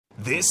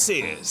This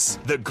is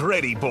The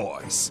Gritty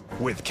Boys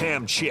with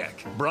Cam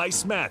Chick,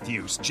 Bryce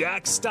Matthews,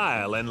 Jack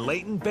Stile, and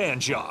Leighton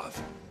Banjoff.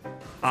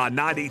 On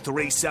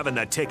 93.7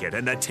 The Ticket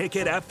and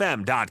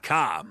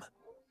theticketfm.com.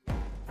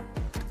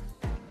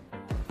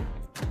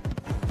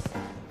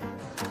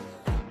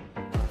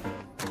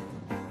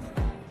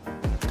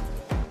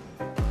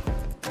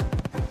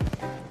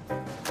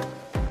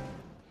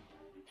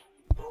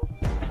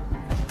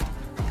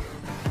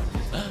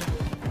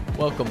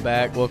 Welcome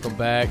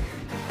back.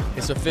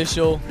 It's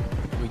official.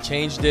 We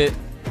changed it.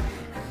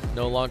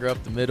 No longer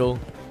up the middle.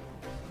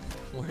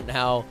 We're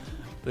now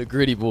the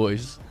Gritty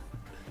Boys.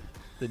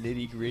 The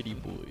nitty-gritty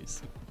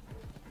boys.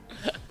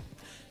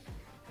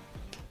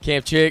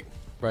 Cam Chick,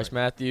 Bryce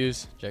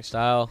Matthews, Jack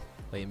Stile,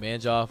 Leighton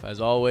Banjoff. As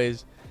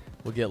always,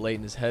 we'll get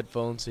Leighton his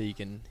headphones so you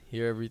can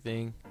hear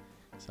everything.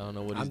 So I don't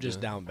know what he's I'm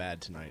just doing. down bad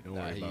tonight. Don't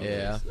worry about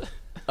Yeah.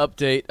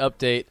 it.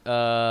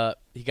 Update.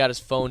 He got his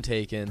phone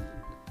taken.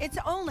 It's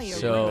only a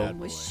So- room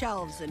with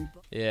shelves and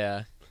books.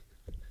 Yeah.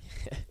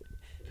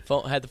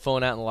 Had the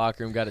phone out in the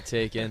locker room, got it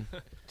taken.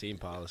 Team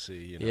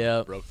policy,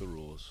 Yep. broke the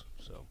rules.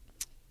 So,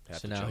 have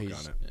So to now choke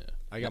he's on it.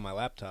 I got my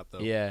laptop, though.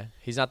 Yeah,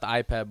 he's not the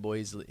iPad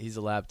boy. He's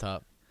a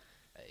laptop.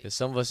 Because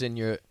some of us in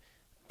your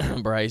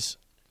Bryce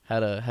had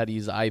to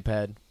use the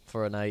iPad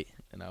for a night,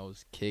 and I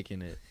was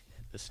kicking it.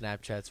 The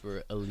Snapchats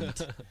were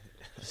elite,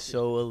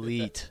 so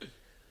elite.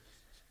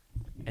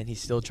 And he's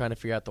still trying to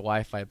figure out the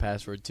Wi-Fi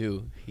password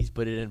too. He's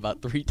put it in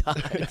about 3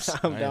 times.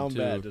 I'm I am down too.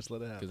 bad. Just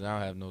let it happen. Because I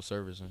don't have no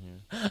service in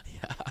here.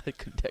 Yeah, I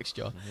could text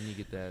y'all. When you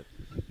get that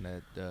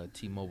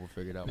T-Mobile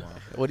figured out, wow.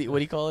 What do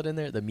you call it in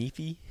there? The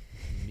MiFi?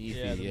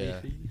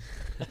 Yeah.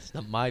 That's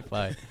not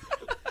MiFi.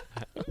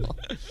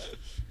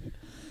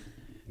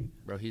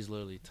 Bro, he's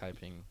literally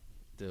typing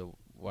the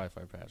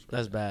Wi-Fi password.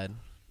 That's bad.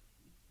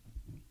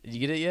 Did you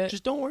get it yet?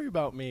 Just don't worry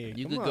about me.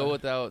 You Come could on. go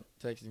without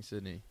texting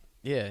Sydney.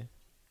 Yeah.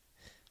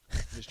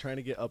 Just trying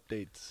to get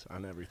updates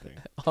on everything.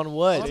 On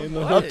what? Stay in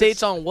the loop.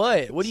 Updates on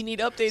what? What do you need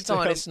updates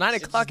on? It's 9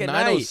 o'clock at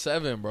night.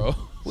 9:07, bro.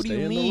 What do Stay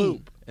you in the mean?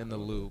 loop. In the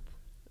loop.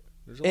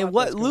 There's a And lot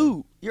what that's going-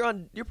 loop?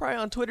 You're probably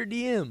on Twitter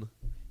DM.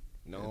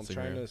 No, I'm Instagram.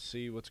 trying to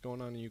see what's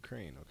going on in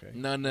Ukraine, okay?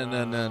 No.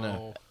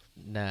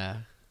 Nah.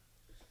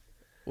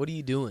 What are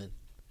you doing?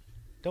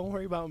 Don't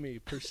worry about me.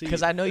 Proceed.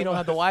 Because I know you don't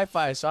have the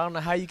Wi-Fi, so I don't know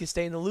how you can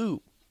stay in the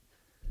loop.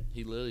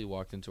 He literally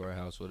walked into our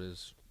house with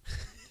his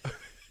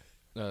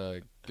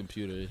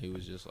computer. He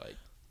was just like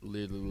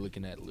literally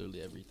looking at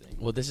literally everything.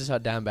 Well, this is how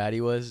down bad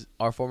he was.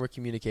 Our former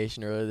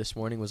communication earlier this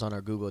morning was on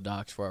our Google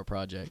Docs for our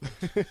project.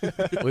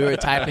 We were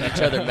typing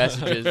each other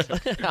messages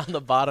on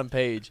the bottom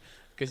page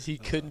because he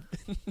couldn't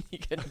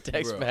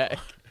text Bro. back.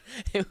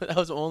 That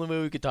was the only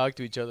way we could talk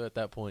to each other at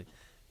that point.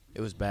 It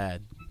was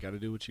bad. Gotta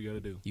do what you gotta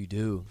do. You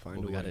do. Find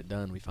Well, a we got way. it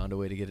done. We found a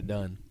way to get it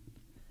done.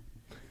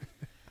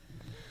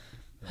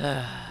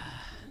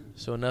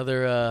 So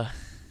another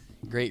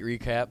great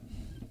recap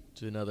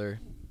to another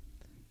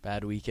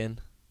bad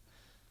weekend.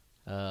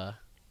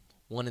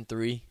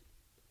 1-3,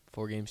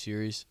 4-game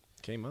series.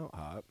 Came out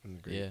hot.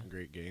 And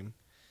great game.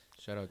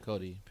 Shout out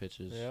Cody.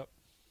 Pitches. Yep.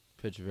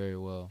 Pitched very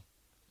well.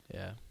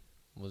 Yeah.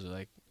 Was it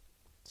like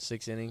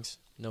 6 innings?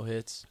 No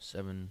hits?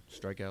 7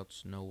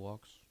 strikeouts, no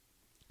walks.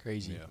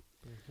 Crazy.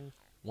 Yeah.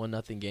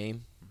 1-0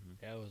 game.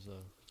 Yeah, it was a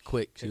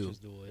Quick, too. pitcher's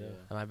duel. Yeah,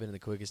 That might have been the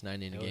quickest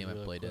 9-inning It was game I've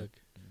really played in.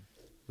 quick.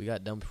 We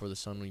got done before the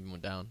sun even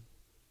went down.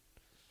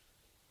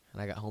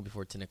 And I got home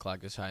before 10 o'clock.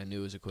 That's how I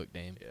knew it was a quick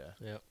game. Yeah.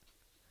 Yep.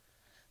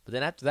 But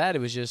then after that, it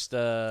was just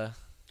I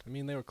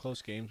mean, they were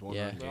close games. Yeah.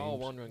 One-run They're all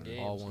games. one-run games.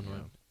 all one Yeah.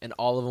 run. And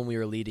all of them we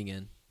were leading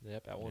in.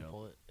 Yep, at one Yep.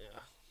 point. Yeah.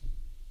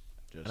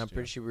 Just, And I'm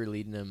pretty sure we were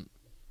leading them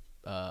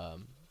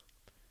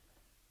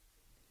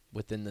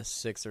within the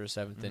 6th or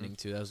 7th inning,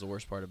 too. That was the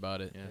worst part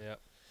about it. Yeah.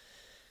 Yep.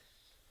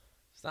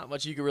 It's not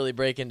much you could really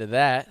break into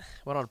that.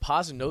 But on a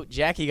positive note,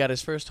 Jackie got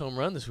his first home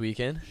run this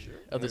weekend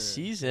of the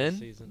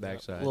season.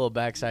 Backside. A little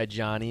backside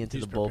Johnny into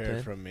He's the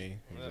prepared bullpen. from me.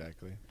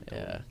 Exactly.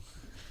 Yeah.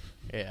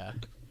 Yeah.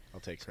 I'll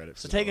take credit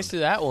for So that take us one. through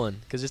that one,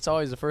 because it's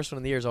always the first one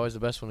of the year is always the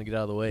best one to get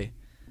out of the way.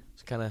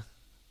 So kind of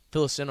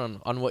fill us in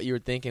on what you were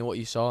thinking, what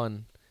you saw,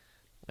 and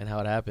how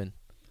it happened.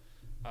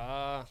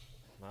 I'm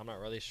not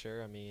really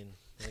sure. I mean,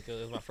 I think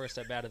it was my first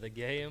at bat of the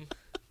game.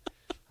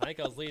 I think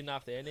I was leading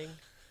off the inning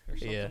or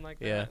something Yeah, like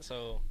that. yeah.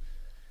 So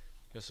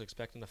just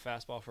expecting the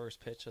fastball first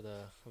pitch of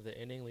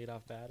the inning, lead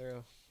off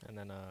batter, and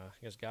then I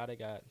guess got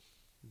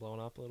blown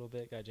up a little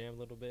bit, got jammed a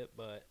little bit,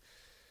 but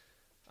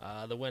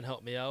the wind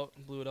helped me out,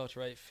 blew it out to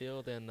right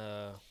field, and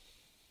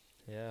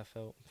yeah,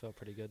 felt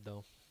pretty good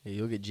though. Yeah,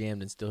 you'll get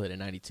jammed and still hit at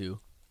 92.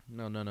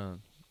 No.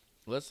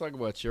 Let's talk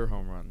about your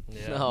home run.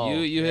 Yeah. No.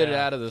 You hit it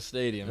Yeah. out of the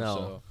stadium. No.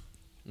 So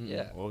Mm-mm.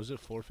 yeah. What was it?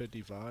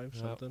 455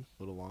 Yep. something?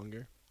 A little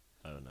longer?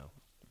 I don't know.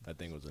 That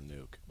thing was a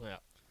nuke. Yeah.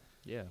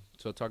 Yeah.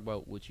 So talk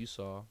about what you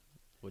saw,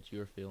 what you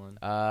were feeling.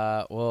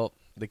 Well,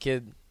 the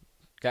kid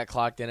got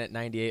clocked in at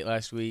 98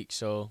 last week,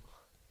 so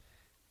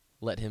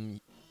let him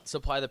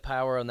supply the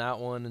power on that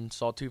one and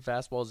saw 2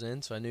 fastballs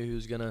in, so I knew he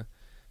was going to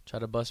try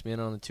to bust me in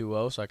on the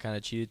 2-0, so I kind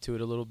of cheated to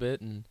it a little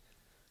bit and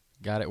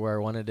got it where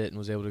I wanted it and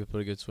was able to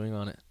put a good swing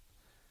on it.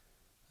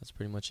 That's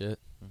pretty much it.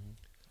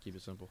 Keep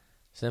it simple.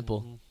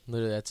 Simple. Mhm.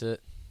 Literally, that's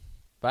it.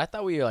 But I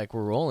thought we were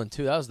rolling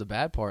too. That was the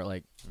bad part.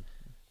 Like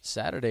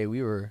Saturday,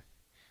 we were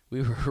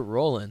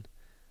rolling.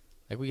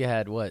 Like we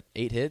had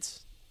 8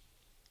 hits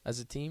as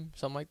a team,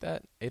 something like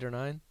that, 8 or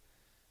 9.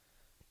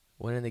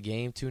 Winning the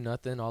game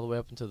 2-0 all the way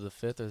up until the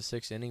 5th or the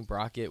 6th inning.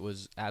 Brockett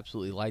was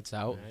absolutely lights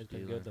out. Yeah, he's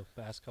been good the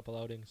past couple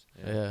outings.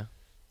 Yeah.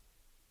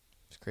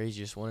 It's crazy.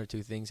 Just 1 or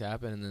 2 things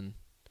happen, and then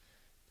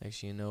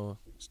next thing you know,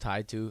 it's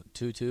tied to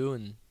 2-2,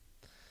 and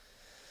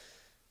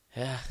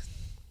yeah.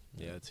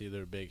 Yeah, it's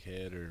either a big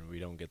hit or we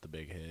don't get the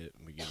big hit.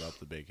 And we give up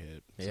the big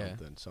hit. Yeah.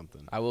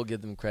 Something. I will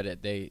give them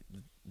credit.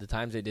 The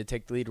times they did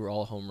take the lead were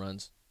all home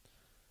runs.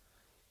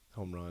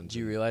 Home runs. Did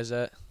you realize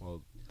that?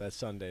 Well, that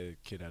Sunday, the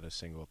kid had a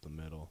single up the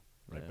middle.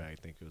 Right back. I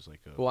think it was like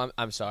a. Well,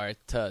 I'm sorry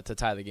to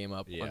tie the game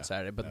up Yeah. on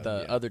Saturday, but Yeah.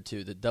 the other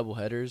 2, the double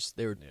headers,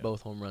 they were Yeah.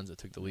 both home runs that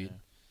took the lead.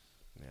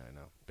 Yeah, I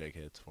know. Big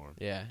hits for him.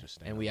 Yeah, Just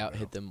staying and we on out the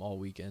hit rail. them all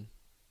weekend.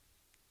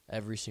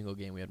 Every single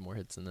game, we had more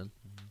hits than them.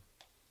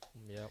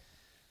 Yep.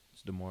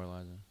 It's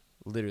demoralizing.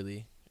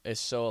 Literally, it's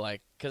so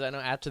like because I know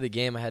after the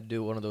game I had to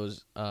do one of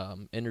those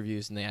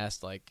interviews, and they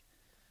asked like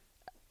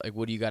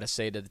what do you got to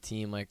say to the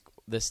team, like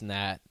this and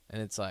that, and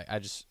it's like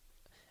it's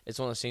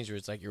one of those things where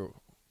it's like you're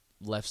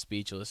left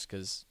speechless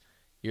because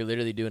you're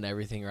literally doing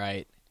everything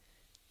right,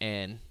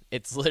 and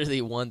it's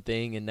literally one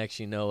thing, and next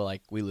you know,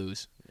 like we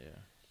lose,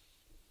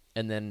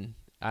 and then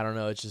I don't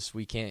know, it's just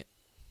we can't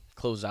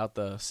close out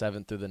the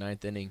 7th through the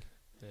 9th inning.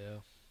 Yeah.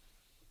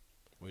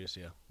 We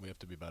have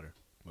to be better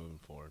moving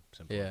forward.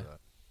 Simple Yeah. as that.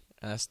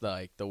 And that's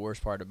the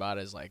worst part about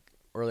it is like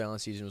early on in the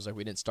season was like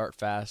we didn't start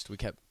fast. We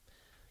kept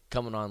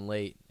coming on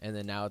late, and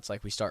then now it's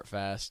like we start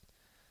fast,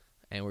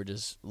 and we're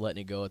just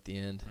letting it go at the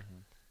end.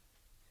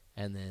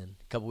 And then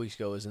a couple weeks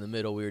ago it was in the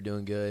middle. We were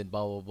doing good,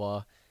 blah, blah,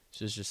 blah.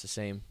 So it's just the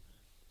same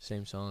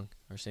song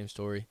or same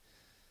story.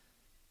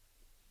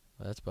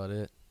 But that's about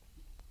it.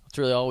 That's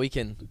really all we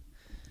can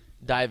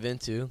dive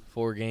into.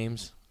 4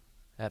 games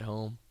at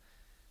home.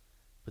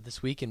 But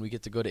this weekend we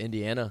get to go to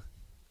Indiana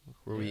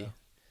where we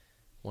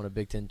won a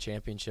Big Ten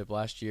championship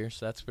last year.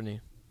 So that's going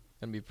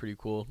to be pretty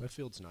cool. That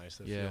field's nice.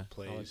 That Yeah. field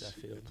plays. I like that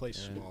field. It plays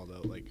Yeah. small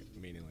though,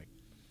 meaning I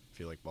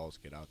feel like balls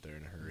get out there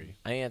in a hurry.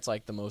 I think it's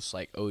like the most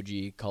like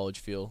OG college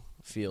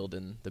field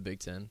in the Big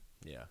Ten.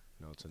 Yeah.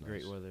 No, it's a nice.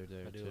 Great weather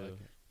there, I do too. like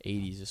it.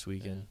 80s this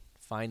weekend.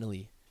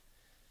 Finally.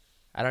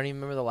 I don't even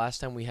remember the last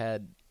time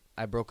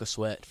I broke a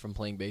sweat from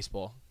playing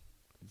baseball.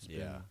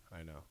 Yeah,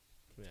 I know.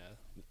 Yeah.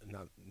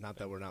 Not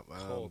that we're not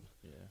Cold.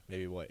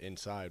 maybe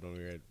inside when we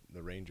were at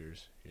the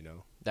Rangers,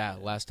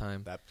 That last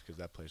time. because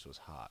that place was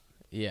hot,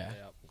 Yeah.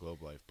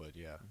 Globe Life. But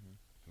yeah,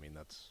 I mean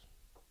that's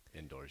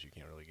indoors. You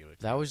can't really give it.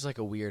 That was like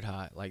a weird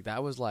hot. Like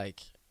that was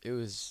like it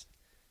was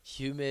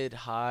humid,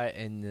 hot,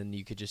 and then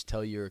you could just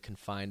tell you were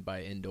confined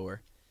by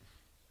indoor.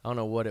 I don't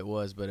know what it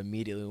was, but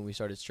immediately when we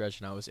started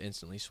stretching, I was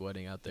instantly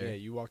sweating out there. Yeah,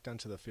 you walked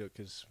onto the field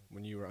because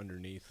when you were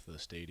underneath the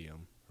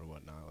stadium or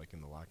whatnot, like in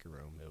the locker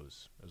room, it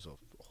was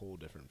a whole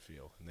different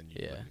feel. And then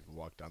you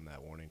walked down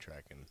that warning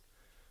track and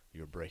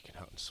you were breaking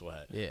out in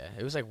sweat. Yeah,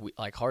 it was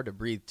like hard to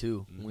breathe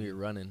too when we were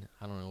running.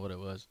 I don't know what it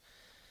was.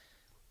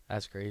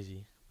 That's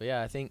crazy. But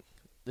yeah, I think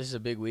this is a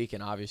big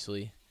weekend,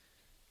 obviously,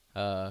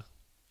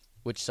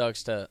 which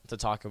sucks to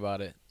talk about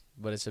it.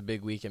 But it's a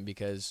big weekend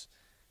because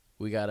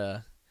we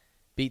gotta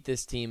beat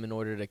this team in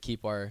order to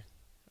keep our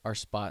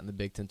spot in the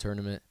Big Ten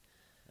tournament,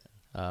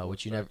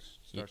 which you never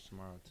starts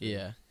tomorrow too.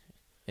 Yeah,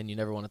 and you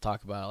never want to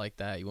talk about it like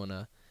that. You want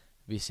to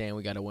be saying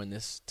we got to win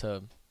this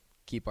to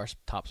keep our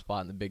top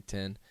spot in the Big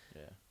Ten.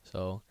 Yeah.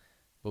 So,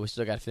 but we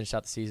still got to finish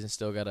out the season.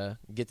 Still got to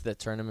get to that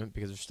tournament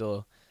because there's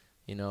still,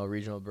 a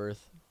regional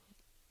berth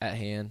at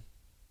hand,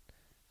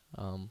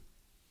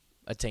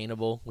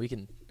 attainable.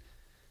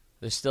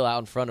 They're still out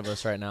in front of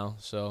us right now.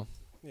 So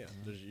Yeah,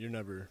 you're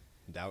never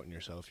doubting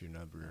yourself. You're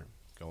never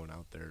going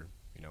out there,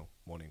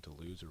 wanting to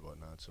lose or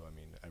whatnot. So, I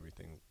mean,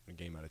 everything a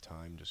game at a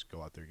time, just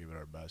go out there, give it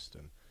our best.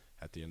 And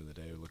at the end of the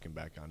day, looking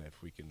back on it,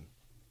 if we can,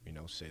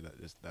 say that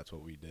that's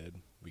what we did,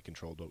 we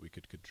controlled what we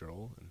could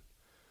control. And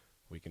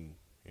we can,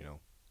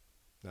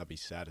 not be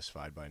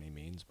satisfied by any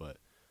means, but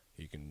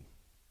you can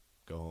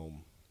go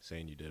home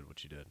saying you did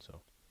what you did. So,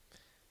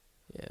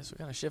 yeah, so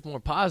we're going to shift more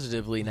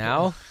positively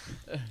now.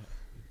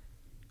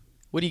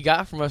 What do you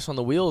got from us on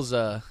the Wheels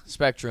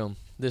spectrum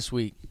this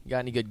week? You got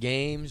any good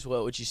games?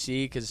 What you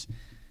see? Because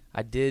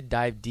I did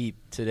dive deep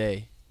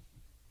today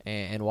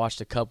and watched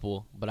a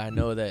couple, but I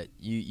know that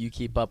you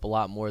keep up a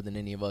lot more than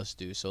any of us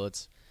do. So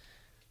let's.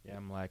 Yeah,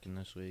 I'm lacking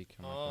this week.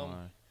 I'm not gonna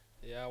lie.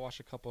 Yeah, I watched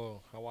a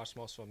couple. I watched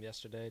most of them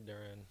yesterday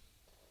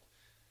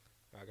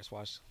I guess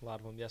watched a lot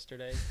of them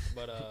yesterday.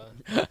 But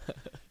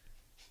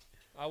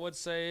I would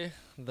say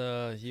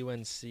the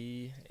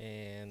UNC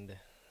and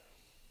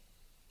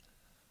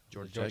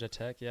Georgia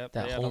Tech. Yep.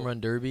 That home run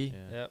derby,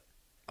 Yeah. Yep.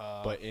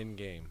 but in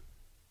game,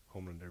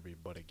 home run derby,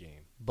 but a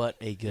game. but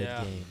a good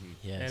Yeah. game.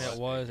 Yes. And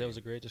it was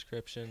a great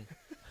description.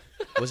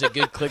 Was it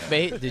good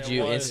clickbait? Did It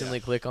you was. instantly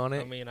click on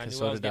it? I mean, I 'Cause knew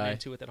so I was did getting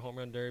into it, that home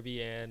run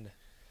derby, and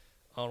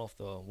I don't know if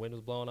the wind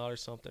was blowing out or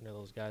something, or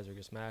those guys were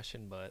just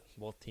mashing, but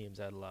both teams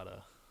had a lot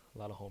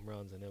lot of home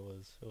runs, and it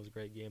was a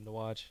great game to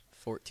watch.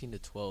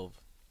 14-12,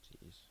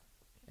 Jeez.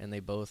 and they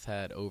both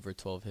had over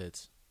 12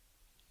 hits.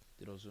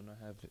 Did Ozuna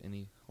have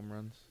any home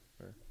runs?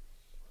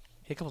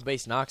 Hit a couple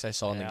base knocks I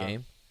saw in the Yeah.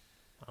 game.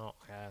 I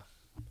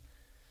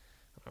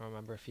don't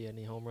remember if he had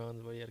any home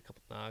runs, but he had a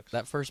couple knocks.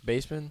 That first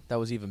baseman that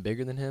was even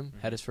bigger than him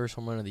had Mhm. his first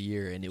home run of the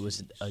year, and it was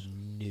a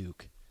Jeez.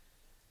 nuke.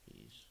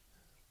 Jeez.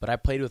 But I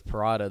played with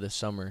Parada this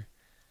summer,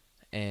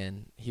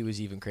 and he was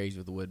even crazy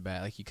with the wood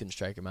bat. Like, you couldn't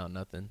strike him out,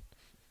 nothing.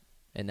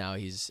 And now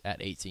he's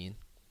at 18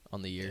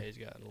 on the Yeah, year. he's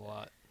gotten a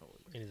lot.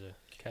 And he's a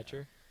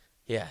catcher.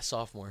 Yeah,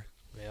 sophomore.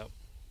 Yep.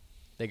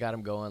 They got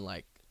him going,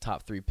 like,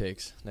 top 3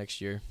 picks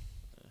next year.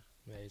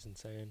 Yeah, he's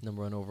insane.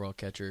 Number 1 overall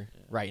catcher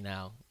Yeah. right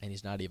now, and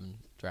he's not even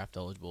draft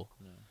eligible.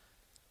 No.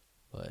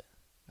 But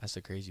that's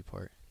the crazy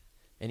part.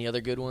 Any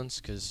other good ones?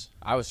 Because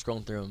I was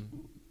scrolling through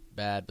them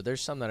bad, but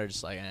there's some that are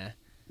just like, eh.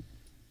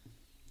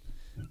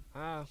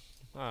 I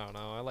don't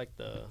know. I like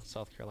the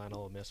South Carolina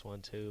Ole Miss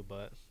one too,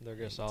 but they're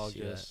just I all see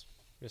just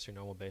your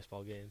normal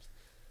baseball games.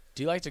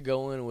 Do you like to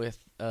go in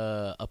with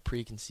a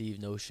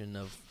preconceived notion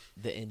of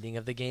the ending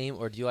of the game,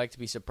 or do you like to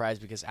be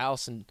surprised? Because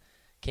Allison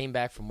came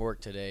back from work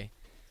today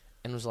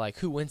and was like,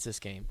 who wins this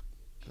game?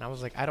 And I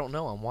was like, I don't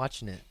know. I'm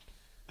watching it.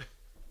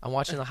 I'm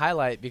watching the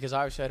highlight because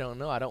obviously I don't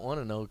know. I don't want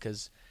to know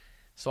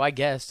so I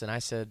guessed, and I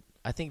said,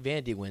 I think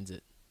Vandy wins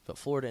it, but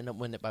Florida ended up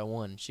winning it by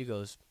 1. She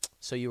goes,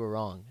 so you were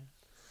wrong.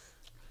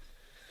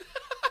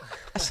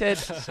 I said,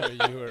 So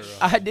you were wrong.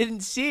 I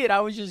didn't see it.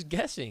 I was just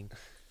guessing.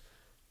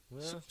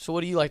 Well, So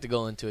what do you like to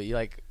go into it? You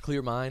like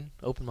clear mind,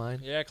 open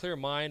mind? yeah, clear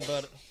mind,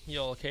 but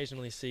you'll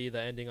occasionally see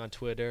the ending on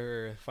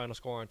Twitter or final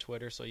score on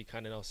Twitter, so you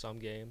kind of know some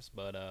games.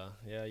 But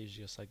yeah, you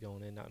just like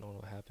going in, not knowing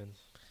what happens.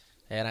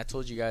 And I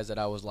told you guys that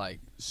I was like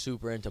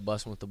super into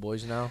busting with the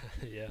boys now.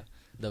 Yeah.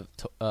 The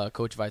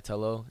Coach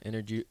Vitello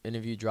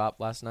interview dropped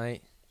last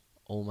night.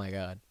 Oh my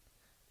God,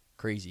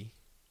 crazy.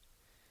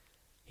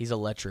 He's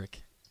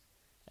electric.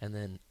 And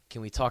then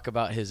can we talk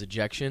about his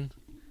ejection?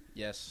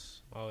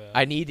 Yes. Oh yeah.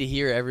 I need to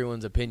hear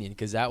everyone's opinion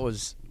because that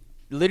was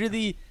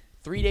literally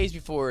 3 days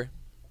before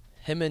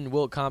him and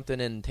Will Compton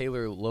and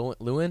Taylor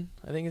Lewin,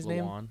 I think his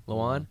name.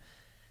 Lewan.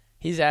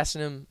 He's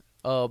asking him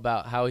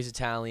about how he's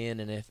Italian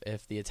and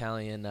if the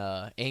Italian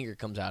anger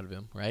comes out of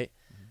him, right?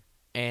 Mm-hmm.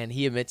 And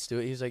he admits to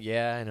it. He's like,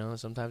 yeah, I know.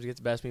 Sometimes it gets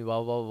the best of me,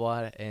 blah, blah, blah,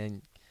 blah.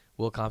 And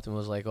Will Compton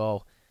was like,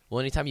 oh, well,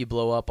 anytime you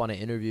blow up on an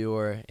interview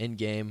or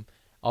in-game,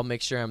 I'll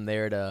make sure I'm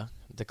there to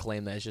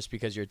claim that it's just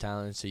because you're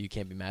Italian, so you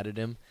can't be mad at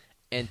him.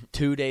 And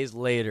 2 days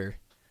later,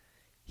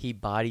 he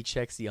body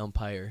checks the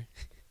umpire.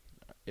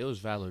 It was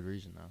valid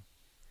reason though.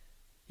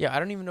 Yeah, I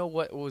don't even know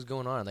what was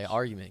going on, like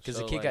argument, because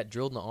So, the kid like, got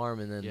drilled in the arm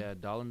and then Yeah,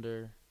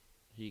 Dollander,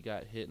 he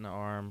got hit in the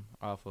arm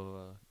off of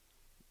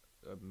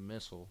a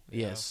missile.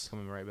 you know, Yes.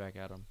 coming right back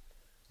at him.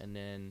 And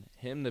then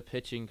him, the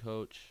pitching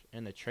coach,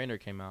 and the trainer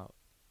came out.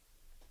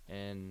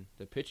 And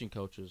the pitching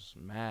coach was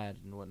mad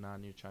and whatnot,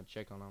 and he was trying to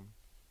check on him.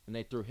 And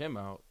they threw him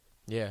out.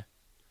 yeah.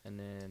 And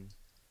then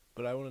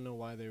But I want to know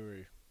why they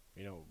were,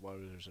 why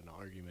there's an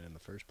argument in the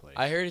first place.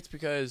 I heard it's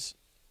because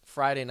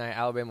Friday night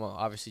Alabama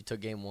obviously took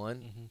game 1,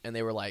 Mhm. and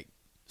they were like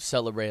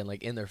celebrating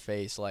like in their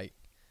face, like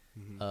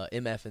Mhm.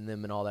 MF and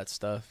them and all that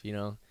stuff, you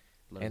know.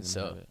 letting And them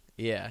so have it.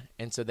 yeah,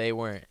 and so they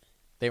weren't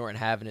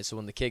having it. So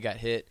when the kid got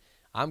hit,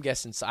 I'm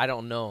guessing I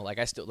don't know.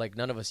 Like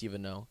none of us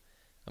even know.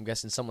 I'm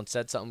guessing someone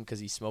said something because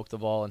he smoked the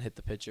ball and hit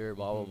the pitcher,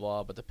 blah blah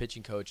blah. But the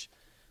pitching coach,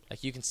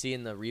 like you can see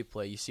in the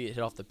replay, you see it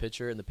hit off the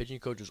pitcher, and the pitching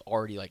coach was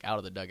already like out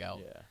of the dugout.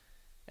 Yeah.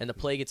 And the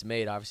play gets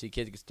made. Obviously,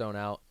 kid gets thrown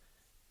out,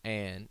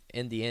 and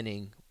in the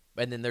inning,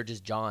 and then they're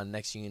just John.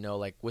 Next thing you know,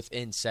 like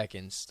within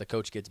seconds, the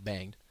coach gets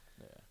banged,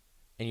 Yeah.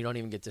 and you don't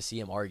even get to see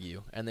him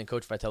argue. And then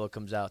Coach Vitello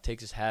comes out,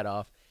 takes his hat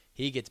off,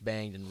 he gets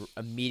banged, and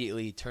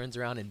immediately turns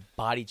around and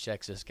body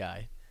checks this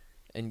guy,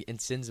 and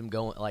sends him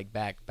going like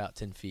back about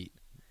 10 feet.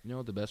 You know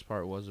what the best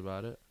part was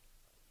about it?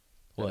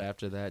 What? That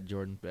after that,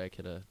 Jordan Beck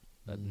hit a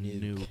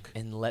nuke.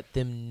 And let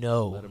them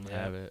know Let him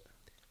have it.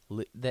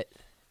 that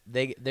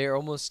they're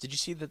almost. Did you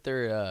see that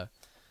they're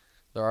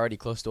already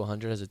close to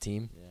 100 as a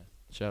team? Yeah.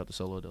 Shout out to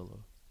Solo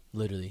Dolo.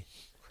 Literally,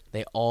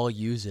 they all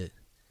use it.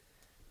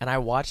 And I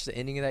watched the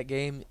ending of that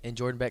game, and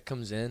Jordan Beck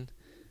comes in,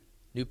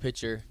 new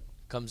pitcher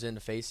comes in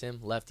to face him,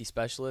 lefty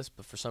specialist,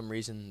 but for some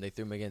reason they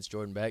threw him against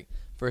Jordan Beck.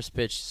 First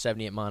pitch,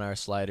 78-mile-an-hour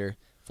slider,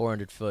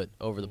 400 foot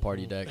over the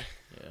party deck.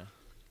 Yeah.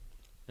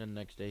 Then the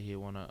next day he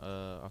won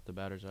off the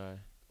batter's eye.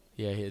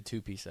 Yeah, he had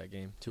 2-piece that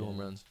game, 2 home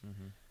runs.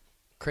 Mm-hmm.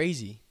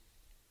 Crazy.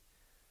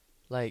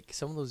 Like,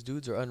 some of those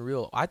dudes are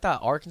unreal. I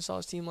thought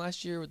Arkansas's team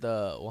last year with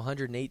the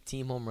 108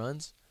 team home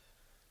runs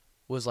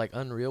was, like,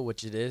 unreal,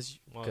 which it is.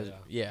 Oh, 'Cause,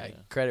 yeah.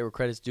 credit where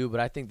credit's due, but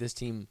I think this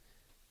team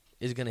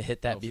is going to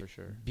hit that For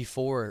sure.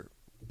 before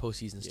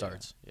postseason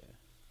starts. Yeah.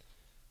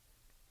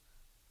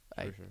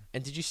 I- For sure.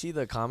 And did you see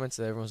the comments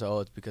that everyone's like, oh,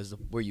 it's because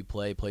where you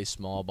play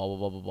small, blah, blah,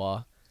 blah, blah,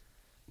 blah,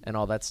 and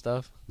all that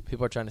stuff?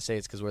 People are trying to say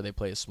it's because where they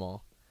play is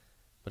small.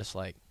 But it's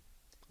like,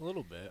 A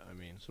little bit. I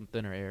mean, Some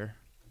thinner air.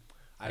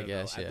 I don't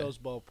guess, know. yeah. At those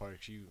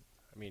ballparks, here,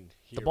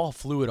 the ball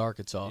flew at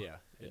Arkansas. Yeah,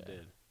 it Yeah.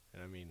 did.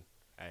 And I mean,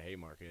 at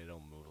Haymarket, it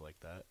don't move like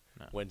that.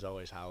 No. Wind's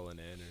always howling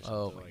in or something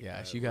Oh my like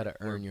gosh, that. you got to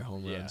We're- earn your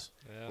home yeah. runs.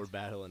 Yeah. We're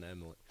battling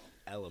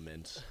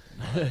elements.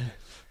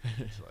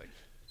 It's like,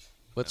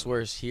 What's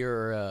worse,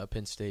 here or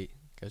Penn State?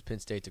 Because Penn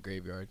State's a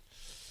graveyard.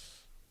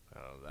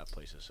 oh, that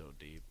place is so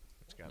deep.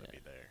 It's got to Yeah.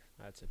 be there.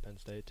 That's at Penn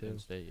State too. Penn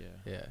State,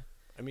 yeah. Yeah.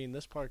 I mean,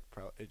 this park,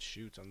 it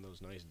shoots on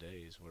those nice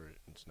days where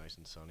it's nice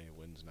and sunny.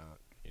 Wind's not,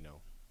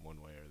 one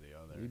way or the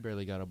other. We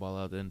barely got a ball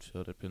out the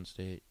infield at Penn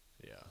State.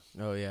 Yeah.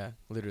 Oh, yeah,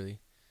 literally.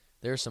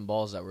 There were some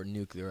balls that were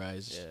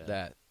nuclearized Yeah.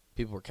 that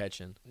people were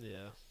catching.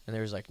 Yeah. And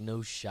there was, like,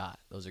 no shot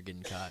those are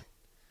getting caught.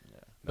 Yeah.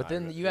 But No,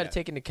 then you got to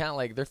take into account,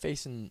 like, they're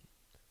facing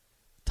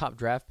top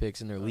draft picks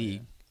in their Oh,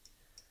 league.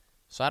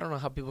 So I don't know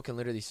how people can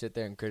literally sit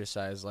there and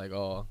criticize, like,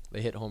 oh,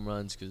 they hit home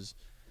runs because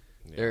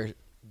they're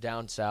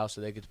down south,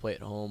 so they get to play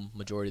at home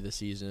majority of the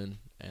season,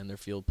 and their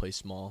field plays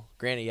small.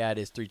 Granted, yeah, it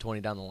is 320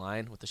 down the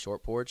line with the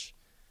short porch,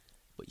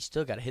 but you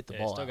still got to hit the Yeah,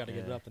 ball still out. got to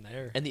get it Yeah. up in the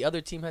air. And the other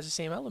team has the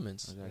same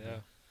elements. Exactly. Yeah.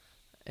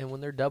 And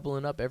when they're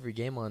doubling up every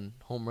game on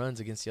home runs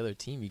against the other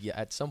team,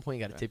 at some point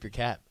you got to tip your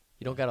cap.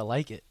 You don't got to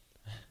like it,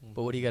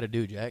 but what do you got to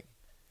do, Jack?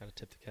 Got to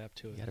tip the cap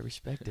to You it. got to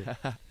respect it.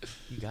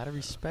 You got to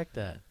respect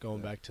that.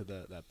 Going back to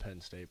that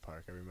Penn State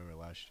park, I remember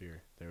last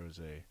year there was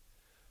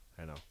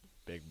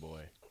big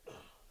boy.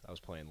 I was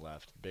playing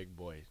left. Big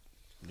boy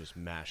just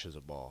mashes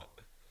a ball.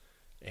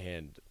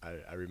 And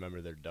I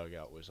remember their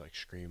dugout was like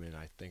screaming.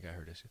 I think I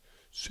heard it say,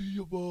 "See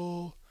ya,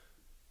 ball."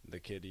 The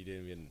kid,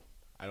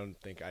 I don't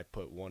think I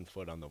put 1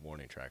 foot on the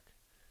warning track.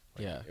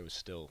 Like, Yeah. It was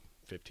still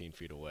 15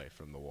 feet away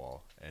from the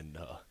wall. And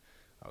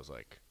I was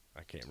like,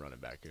 I can't run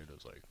it back. It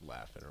was like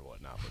laughing or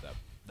whatnot. But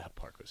that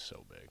park was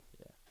so big.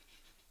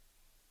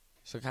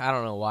 So I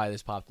don't know why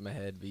this popped in my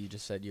head, but you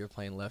just said you were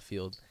playing left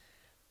field.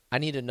 I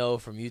need to know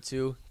from you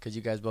two, because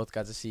you guys both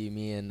got to see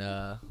me and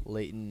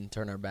Leighton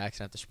turn our backs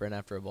and have to sprint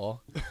after a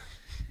ball.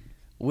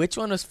 Which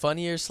one was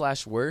funnier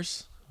 /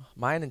 worse?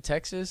 Mine in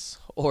Texas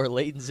or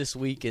Leighton's this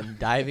week and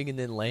diving and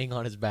then laying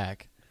on his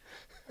back?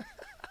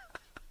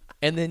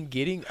 And then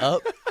getting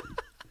up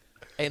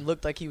and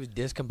looked like he was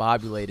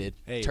discombobulated,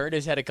 Hey. turned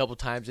his head a couple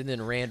times, and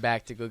then ran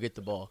back to go get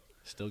the ball.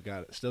 Still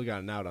got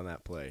an out on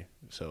that play,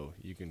 so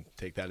you can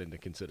take that into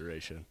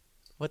consideration.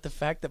 What, the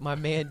fact that my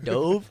man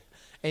dove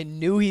and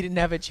knew he didn't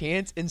have a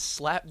chance and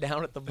slapped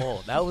down at the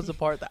ball. That was the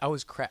part that I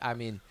was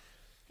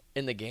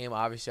in the game,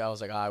 obviously I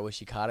was like, oh, I wish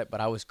he caught it, but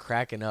I was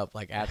cracking up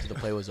like after the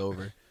play was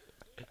over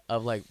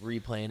of like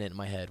replaying it in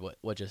my head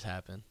what just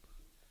happened.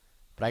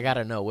 But I got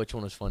to know which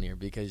one was funnier,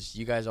 because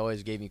you guys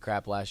always gave me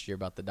crap last year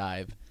about the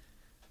dive.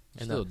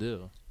 And still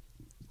do.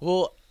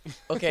 Well,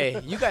 okay,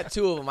 you got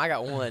 2 of them, I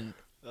got 1.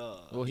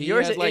 Well, he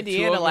Yours had at like 2 of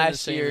Indiana them in the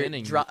last same year,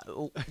 inning.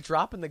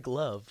 dropping the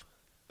glove.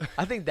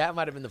 I think that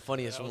might have been the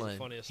funniest That was the one.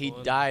 funniest He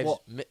one. dives,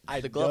 Well,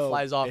 the glove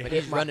flies off, and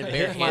he's running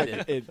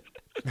barehanded. It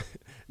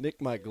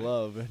nicked my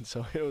glove, and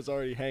so it was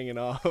already hanging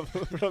off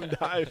from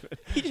diving.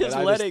 He just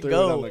And I let it threw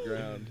go. on the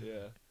ground.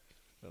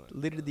 Yeah.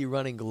 Literally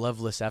running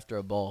gloveless after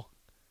a ball.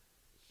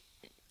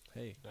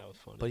 Hey, That was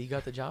funny. But he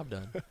got the job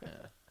done. but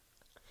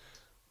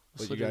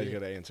So you guys did- got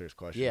to answer his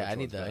question. Yeah, Which I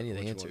need one's the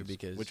which answer, one's-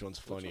 because- which one's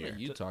What funnier? are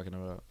you talking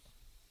about?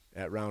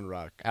 At Round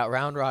Rock, At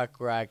Round Rock,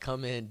 where I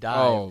come in, dive,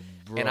 Oh,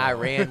 bro. and I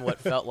ran what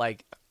felt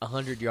like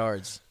 100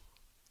 yards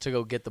to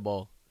go get the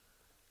ball.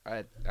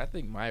 I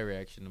think my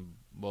reaction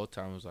both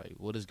times was like,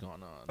 what is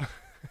going on?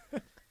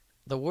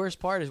 The worst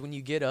part is when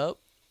you get up,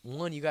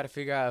 one, you got to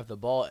figure out if the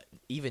ball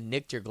even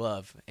nicked your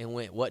glove and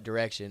went what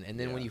direction. And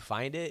then when Yeah. you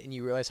find it and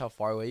you realize how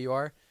far away you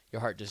are, your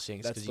heart just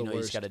sinks That's because you the know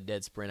you just worst. got a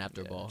dead sprint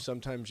after a ball.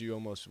 sometimes you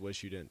almost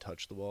wish you didn't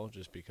touch the ball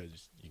just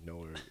because you know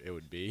where it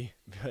would be.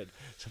 But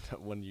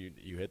sometimes when you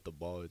hit the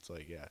ball, it's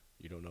like, yeah,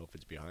 you don't know if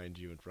it's behind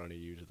you, in front of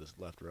you, to the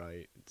left,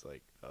 right. It's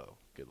like, oh,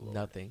 good lord.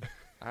 Nothing.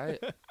 I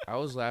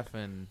was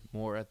laughing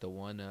more at the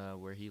one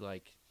where he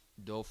like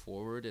dove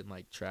forward and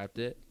like trapped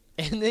it.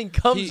 And then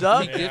comes he,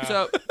 up. He gets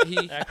Yeah. up.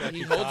 He Act like he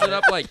he holds caught it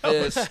up like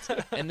this,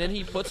 and then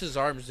he puts his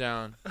arms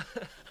down,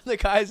 The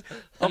guy's He's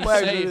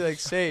umpire safe. literally like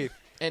safe.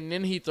 and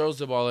then he throws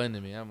the ball into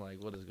me. I'm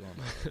like, what is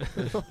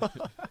going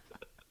on?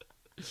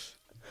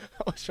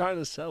 I was trying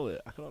to sell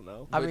it. I don't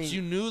know. I But mean,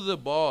 you knew the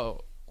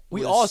ball.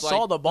 we was, all like,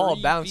 saw the ball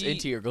 3 bounce feet.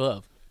 into your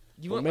glove.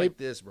 You Well, went maybe- like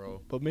this,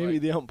 bro. But maybe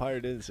Like, the umpire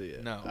didn't see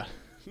it. no.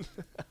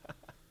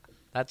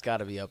 That's got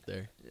to be up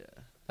there. Yeah.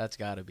 That's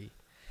got to be.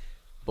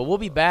 But we'll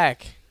be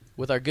back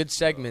with our good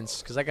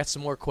segments, because I got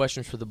some more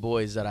questions for the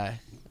boys that I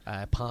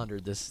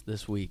pondered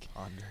this week.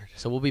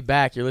 So we'll be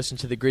back. You're listening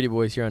to the Gritty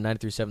Boys here on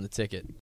 93.7 The Ticket.